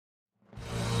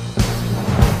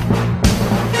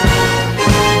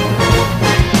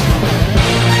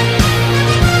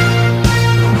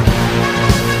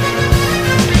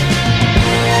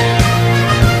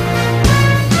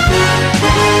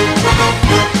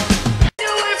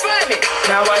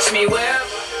Now watch me whip.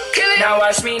 Kill it. Now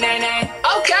watch me nay nay.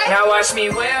 Okay. Now watch me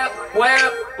whip.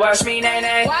 Watch me nay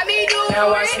nay. Why me do it?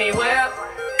 Now watch me whip.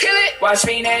 Kill it. Watch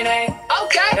me nay nay.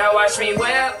 Okay. Now watch me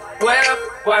whip.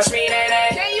 Watch me nay nay.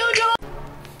 Can you do it?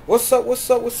 What's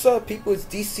up, people? It's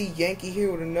DC Yankee here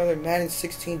with another Madden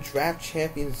 16 Draft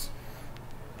Champions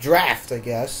draft, I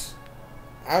guess.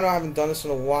 I don't know, I haven't done this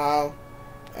in a while.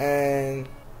 And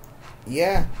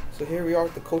yeah, so here we are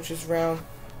with the coaches round.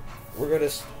 We're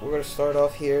gonna start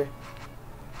off here.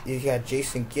 You got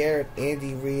Jason Garrett,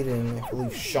 Andy Reid, and I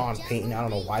believe Sean Payton. I don't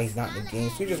know why he's not in the game,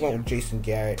 so we just went with Jason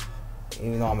Garrett,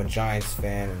 even though I'm a Giants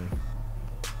fan and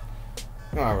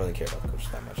I don't really care about the coaches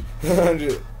that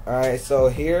much. Alright, so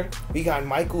here we got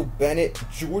Michael Bennett,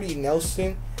 Jordy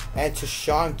Nelson, and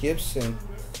Tashawn Gibson.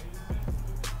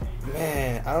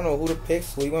 Man, I don't know who to pick,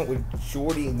 so we went with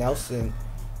Jordy Nelson.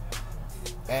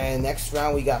 And next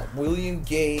round we got William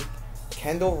Gay,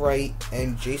 Kendall Wright,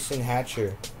 and Jason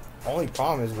Hatcher. Only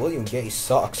problem is William Gay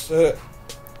sucks.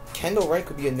 Kendall Wright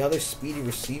could be another speedy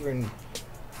receiver, and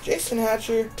Jason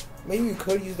Hatcher, maybe we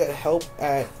could use that help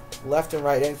at left and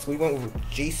right end, so we went with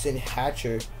Jason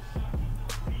Hatcher.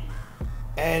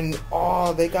 And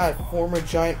oh, they got former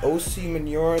Giant O.C.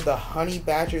 Manure, the Honey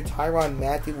Badger, Tyrann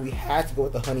Mathieu. We had to go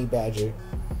with the Honey Badger.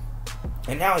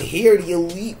 And now here, the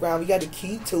elite round, we got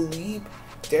Akeem Talib,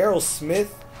 Daryl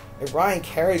Smith, and Ryan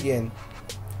Kerrigan.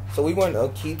 So we went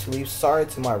Akeem Talib. Sorry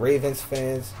to my Ravens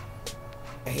fans.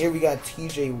 And here we got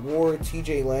T.J. Ward,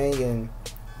 T.J. Lang, and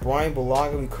Brian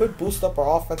Bulaga. We could boost up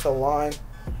our offensive line,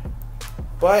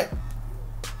 but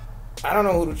I don't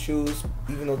know who to choose,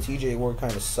 even though T.J. Ward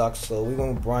kind of sucks. So we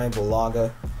went with Brian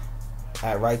Bulaga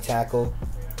at right tackle.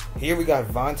 Here we got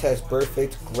Vontaze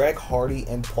Burfict, Greg Hardy,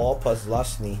 and Paul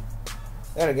Posluszny.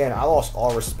 And again, I lost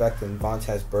all respect in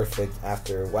Vontaze Burfict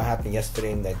after what happened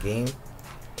yesterday in that game.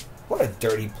 What a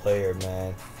dirty player,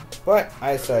 man. But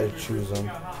I decided to choose him.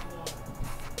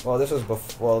 Well, this was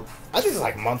before, well, I think it's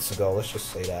like months ago, let's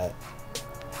just say that.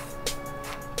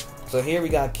 So here we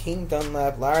got King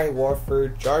Dunlap, Larry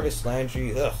Warford, Jarvis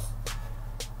Landry. Ugh.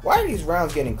 Why are these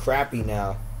rounds getting crappy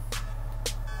now?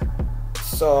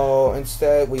 So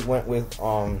instead we went with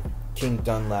King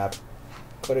Dunlap.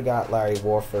 Could have got Larry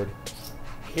Warford.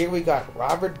 Here we got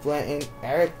Robert Blanton,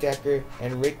 Eric Decker,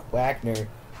 and Rick Wagner.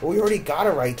 But we already got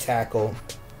a right tackle.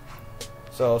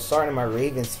 So sorry to my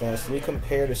Ravens fans. So we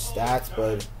compare the stats,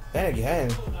 but then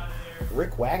again,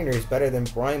 Rick Wagner is better than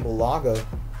Brian Bulaga.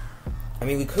 I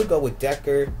mean, we could go with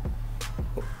Decker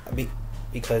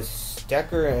because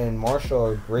Decker and Marshall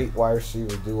are a great wide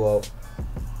receiver duo.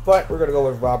 But we're going to go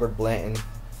with Robert Blanton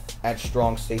at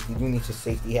strong safety. We need some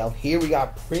safety help. Here we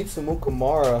got Prince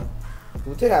Amukamara,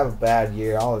 who did have a bad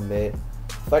year, I'll admit.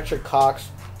 Fletcher Cox,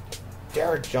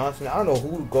 Derek Johnson. I don't know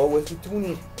who to go with. We do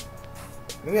need...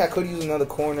 Maybe I could use another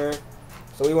corner.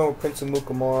 So we went with Prince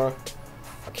Amukamara.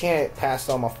 I can't pass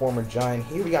on my former Giant.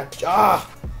 Here we got...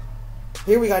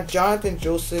 Here we got Jonathan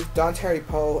Joseph, Dontari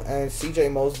Poe, and C.J.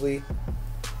 Mosley.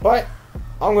 But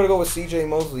I'm going to go with C.J.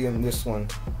 Mosley in this one.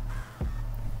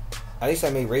 At least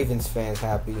I made Ravens fans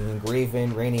happy.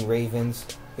 Reigning Ravens.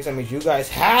 At least I made you guys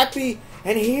happy.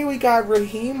 And here we got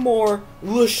Raheem Moore,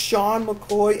 LaShawn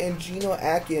McCoy, and Geno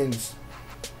Atkins.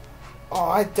 Oh,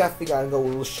 I definitely got to go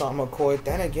with LaShawn McCoy.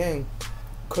 Then again,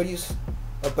 could use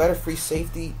a better free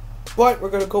safety. But we're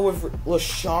going to go with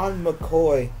LaShawn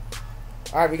McCoy.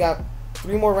 Alright, we got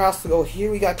 3 more rounds to go.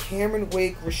 Here we got Cameron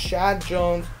Wake, Rashad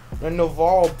Jones, and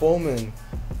Navarro Bowman.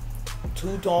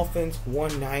 2 Dolphins,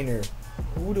 1 Niner.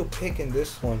 Who to pick in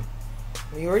this one?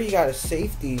 We already got a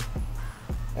safety.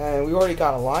 And we already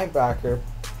got a linebacker.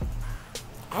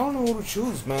 I don't know who to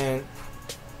choose, man.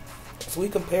 So we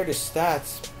compared the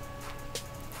stats.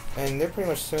 And they're pretty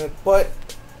much similar. But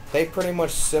they pretty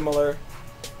much similar.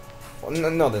 Well,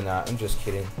 no, they're not. I'm just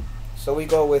kidding. So we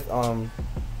go with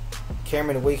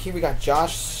Cameron Wake. Here we got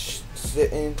Josh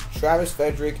Sitton, Travis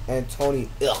Frederick, and Tony.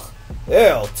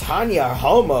 Tanya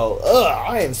Homo.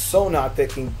 I am so not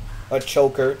picking a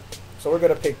choker. So we're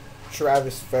gonna pick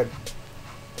Travis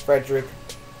Frederick.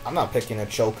 I'm not picking a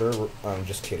choker. I'm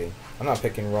just kidding. I'm not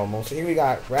picking Romo. So here we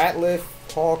got Ratliff,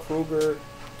 Paul Kruger,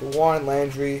 DeJuan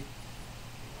Landry.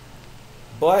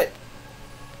 But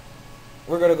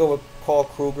we're gonna go with Paul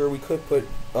Kruger. We could put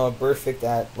Burfict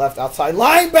at left outside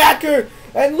linebacker.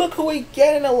 And look who we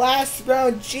get in the last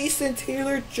round. Jason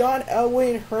Taylor, John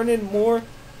Elway, and Hernan Moore.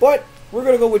 But we're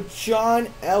going to go with John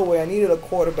Elway. I needed a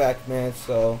quarterback, man.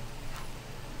 So,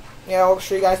 yeah, I'll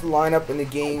show you guys the lineup in the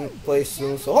gameplay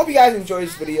soon. So, hope you guys enjoyed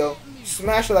this video.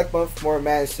 Smash the like button for more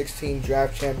Madden 16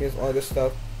 Draft Champions, all this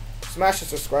stuff. Smash the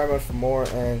subscribe button for more.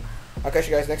 And I'll catch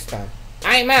you guys next time.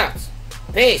 I'm out.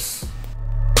 Peace.